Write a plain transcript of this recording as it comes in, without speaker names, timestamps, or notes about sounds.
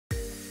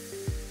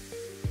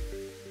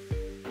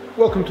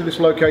Welcome to this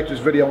Locators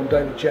video on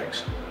daily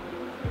checks.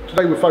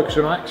 Today we're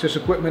focusing on access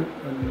equipment,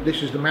 and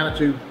this is the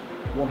Manitou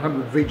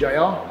 100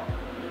 VJR,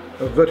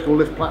 a vertical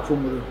lift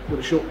platform with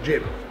a short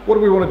jib. What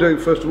do we want to do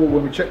first of all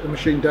when we check the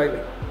machine daily?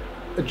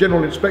 A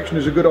general inspection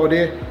is a good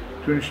idea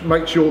to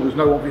make sure there's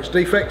no obvious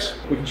defects.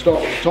 We can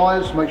start with the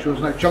tyres, make sure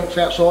there's no chunks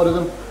outside of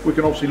them. We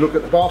can obviously look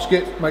at the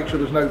basket, make sure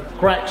there's no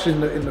cracks in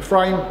the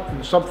frame, in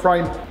the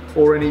subframe,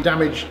 or any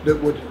damage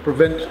that would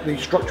prevent the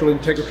structural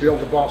integrity of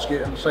the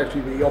basket and the safety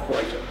of the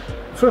operator.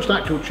 The first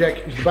actual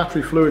check is the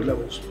battery fluid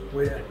levels,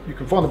 where you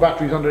can find the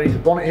batteries underneath the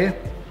bonnet here.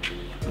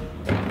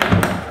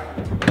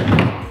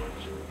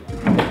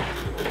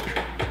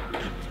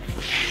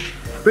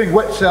 Being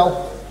wet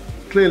cell,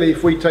 clearly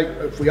if we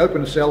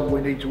open a cell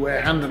we need to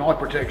wear hand and eye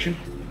protection.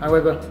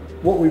 However,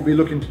 what we'd be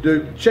looking to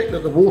do, check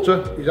that the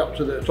water is up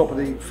to the top of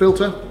the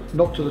filter,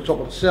 not to the top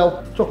of the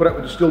cell. Top it up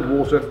with distilled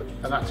water,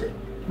 and that's it.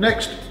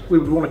 Next, we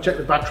would want to check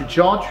the battery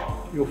charge.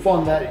 You'll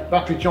find that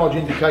battery charge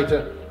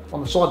indicator on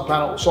the side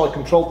panel or side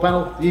control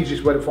panel. The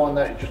easiest way to find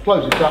that is just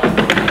close it up,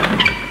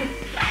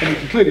 and you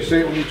can clearly see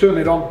it when you turn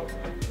it on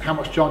how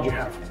much charge you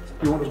have.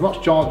 You want as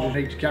much charge as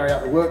you need to carry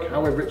out the work.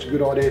 However, it's a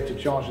good idea to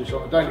charge this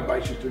on a daily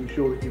basis to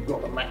ensure that you've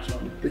got the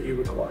maximum that you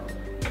require.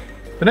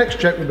 The next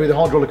check would be the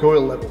hydraulic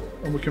oil level,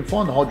 and we can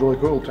find the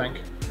hydraulic oil tank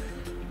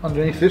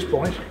underneath this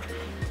bonnet.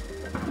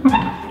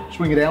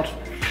 Swing it out.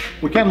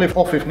 We can lift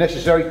off if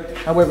necessary.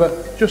 However,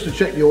 just to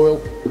check the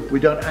oil, we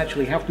don't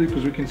actually have to,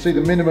 because we can see the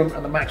minimum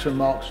and the maximum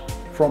marks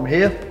from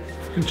here.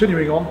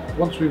 Continuing on,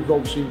 once we've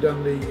obviously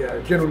done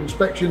the general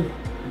inspection,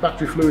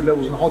 battery fluid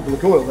levels and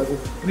hydraulic oil level,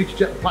 we need to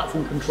check the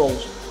platform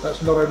controls.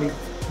 That's not only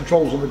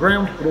controls on the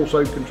ground, but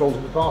also controls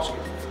in the basket.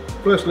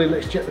 Firstly,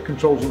 let's check the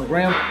controls on the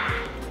ground.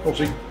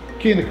 Obviously,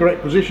 key in the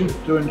correct position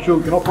to ensure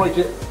we can operate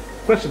it.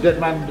 Press the dead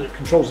man that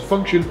controls the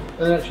function, and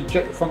then actually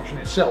check the function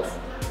itself.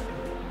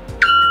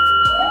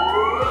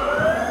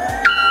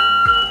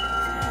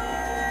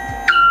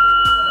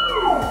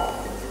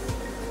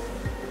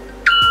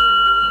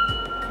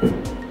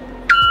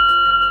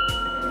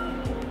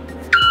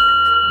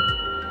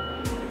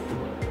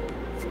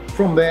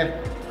 From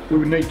there, we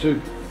would need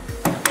to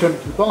turn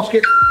it to the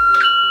basket,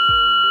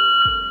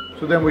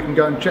 so then we can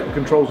go and check the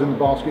controls in the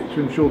basket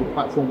to ensure the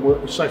platform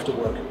is safe to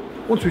work.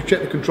 Once we've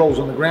checked the controls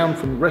on the ground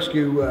from the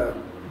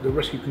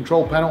rescue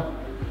control panel,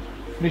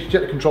 we need to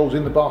check the controls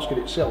in the basket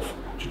itself.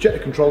 To check the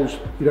controls,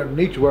 you don't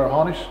need to wear a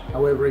harness.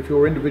 However, if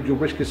your individual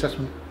risk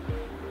assessment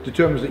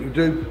determines that you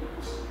do,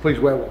 please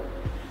wear one.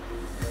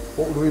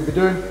 What would we be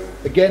doing?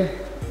 Again,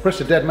 press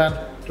the dead man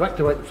to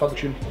activate the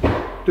function,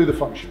 do the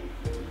function.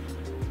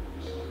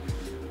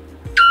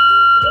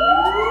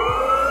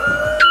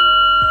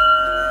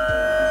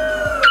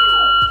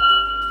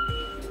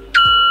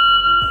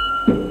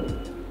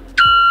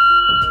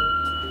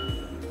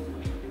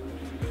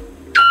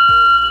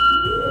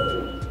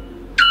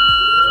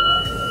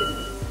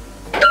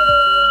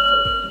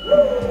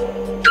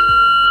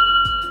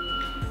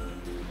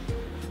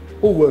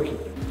 All working.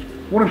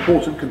 One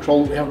important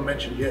control that we haven't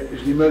mentioned yet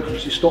is the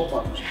emergency stop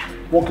buttons.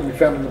 One can be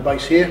found in the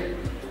base here,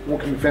 one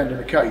can be found in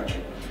the cage.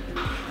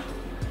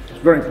 It's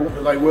very important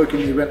that they work in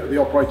the event of the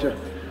operator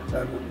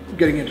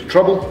getting into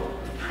trouble.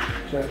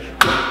 So,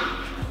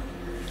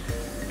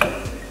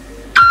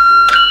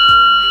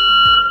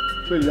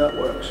 clearly that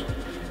works.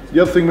 The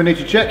other thing we need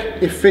to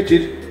check, if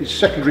fitted, is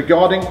secondary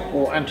guarding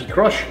or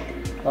anti-crush.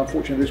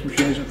 Unfortunately, this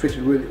machine isn't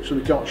fitted with it, so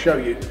we can't show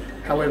you.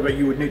 However,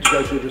 you would need to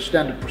go through the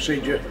standard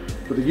procedure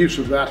for the use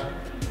of that,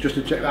 just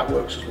to check that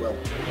works as well.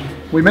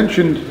 We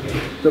mentioned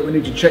that we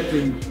need to check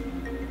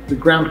the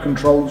ground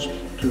controls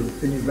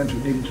in the event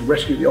of needing to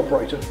rescue the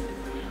operator,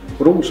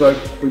 but also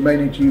we may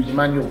need to use the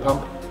manual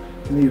pump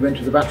in the event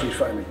of the batteries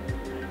failing.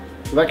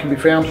 So that can be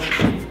found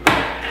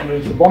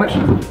underneath the bonnet.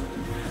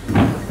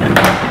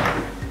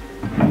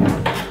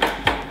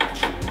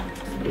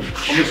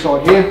 On this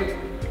side here,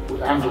 with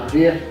the handle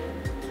here,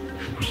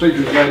 the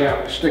procedure is laid out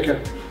with a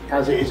sticker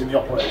as it is in the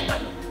operator's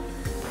manual.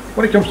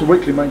 When it comes to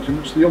weekly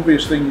maintenance, the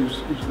obvious thing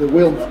is the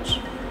wheel nuts.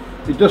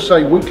 It does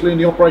say weekly in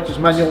the operator's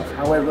manual,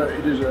 however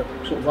it is a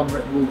sort of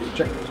unwritten rule to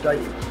check these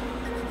daily.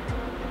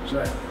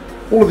 So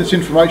all of this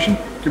information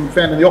can be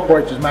found in the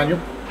operator's manual,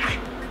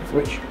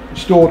 which is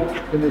stored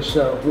in this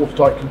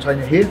watertight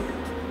container here.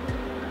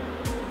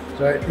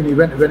 So in the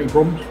event of any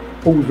problems,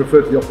 always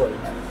refer to the operator's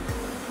manual.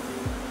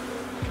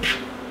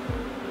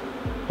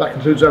 That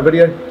concludes our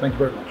video. Thank you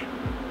very much.